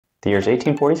The year's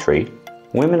 1843.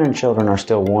 Women and children are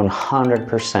still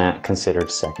 100% considered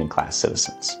second-class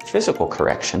citizens. Physical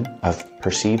correction of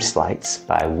perceived slights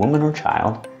by a woman or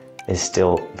child is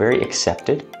still very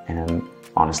accepted and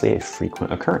honestly a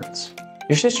frequent occurrence.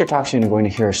 Your sister talks to you and you're going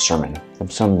to hear a sermon from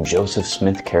some Joseph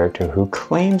Smith character who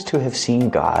claims to have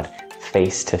seen God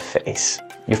face to face.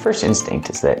 Your first instinct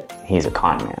is that he's a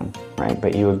con man, right?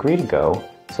 But you agree to go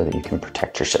so that you can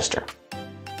protect your sister.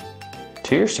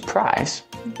 To your surprise,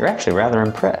 you're actually rather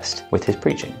impressed with his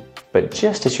preaching. But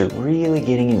just as you're really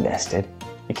getting invested,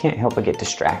 you can't help but get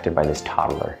distracted by this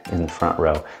toddler in the front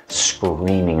row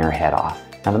screaming her head off.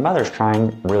 Now the mother's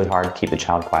trying really hard to keep the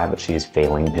child quiet, but she is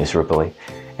failing miserably,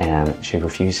 and she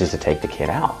refuses to take the kid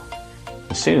out.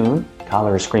 Soon, the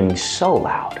toddler is screaming so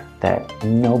loud that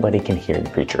nobody can hear the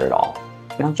preacher at all.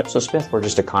 Now Joseph Smith were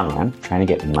just a con man trying to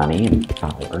get money and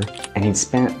power, and he'd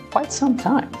spent quite some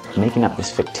time making up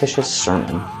this fictitious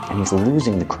sermon, and he's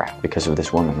losing the crowd because of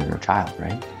this woman and her child,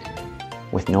 right?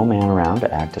 With no man around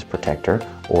to act as protector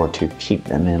or to keep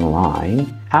them in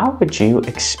line, how would you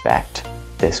expect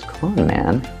this con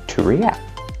man to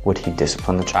react? Would he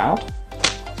discipline the child?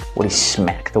 Would he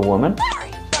smack the woman?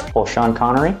 Or Sean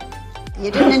Connery? You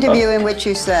did an interview in which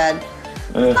you said,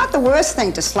 it's not the worst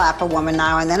thing to slap a woman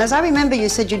now and then. As I remember, you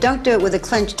said you don't do it with a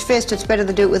clenched fist, it's better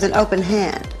to do it with an open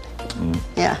hand.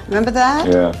 Yeah, remember that?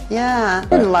 Yeah. Yeah,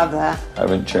 I love that. I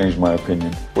haven't changed my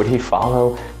opinion. Would he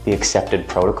follow the accepted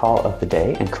protocol of the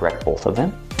day and correct both of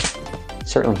them?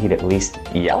 Certainly he'd at least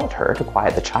yell at her to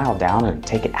quiet the child down and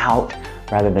take it out,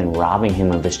 rather than robbing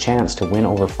him of his chance to win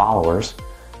over followers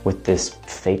with this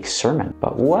fake sermon.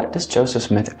 But what does Joseph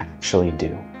Smith actually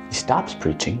do? He stops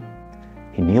preaching,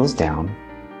 he kneels down,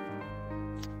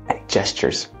 and he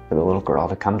gestures for the little girl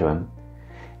to come to him,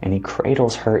 and he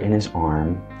cradles her in his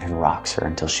arm and rocks her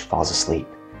until she falls asleep.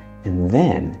 And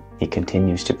then he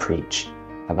continues to preach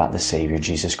about the Savior,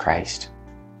 Jesus Christ.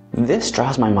 This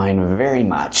draws my mind very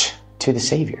much to the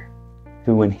Savior,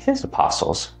 who, when his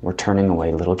apostles were turning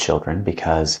away little children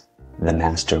because the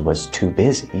master was too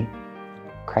busy,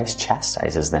 Christ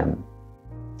chastises them.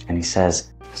 And he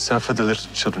says, "Suffer the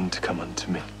little children to come unto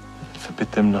me.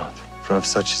 Forbid them not, for of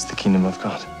such is the kingdom of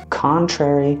God."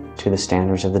 Contrary to the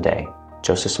standards of the day,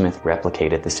 Joseph Smith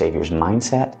replicated the Savior's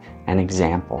mindset and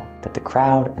example that the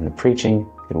crowd and the preaching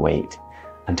could wait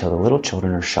until the little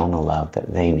children are shown the love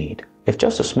that they need. If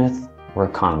Joseph Smith were a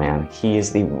con man, he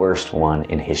is the worst one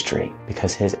in history,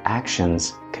 because his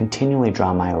actions continually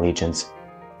draw my allegiance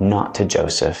not to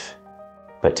Joseph,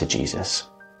 but to Jesus.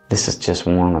 This is just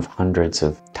one of hundreds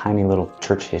of tiny little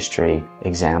church history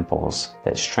examples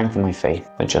that strengthen my faith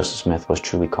that Joseph Smith was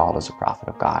truly called as a prophet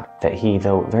of God, that he,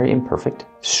 though very imperfect,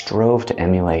 strove to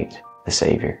emulate the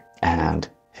Savior. And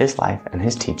his life and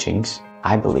his teachings,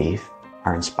 I believe,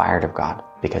 are inspired of God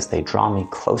because they draw me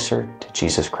closer to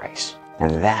Jesus Christ.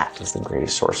 And that is the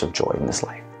greatest source of joy in this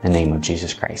life. In the name of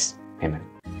Jesus Christ. Amen.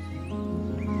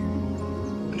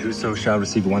 And whoso shall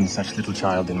receive one such little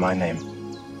child in my name,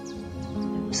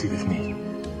 receiveth me.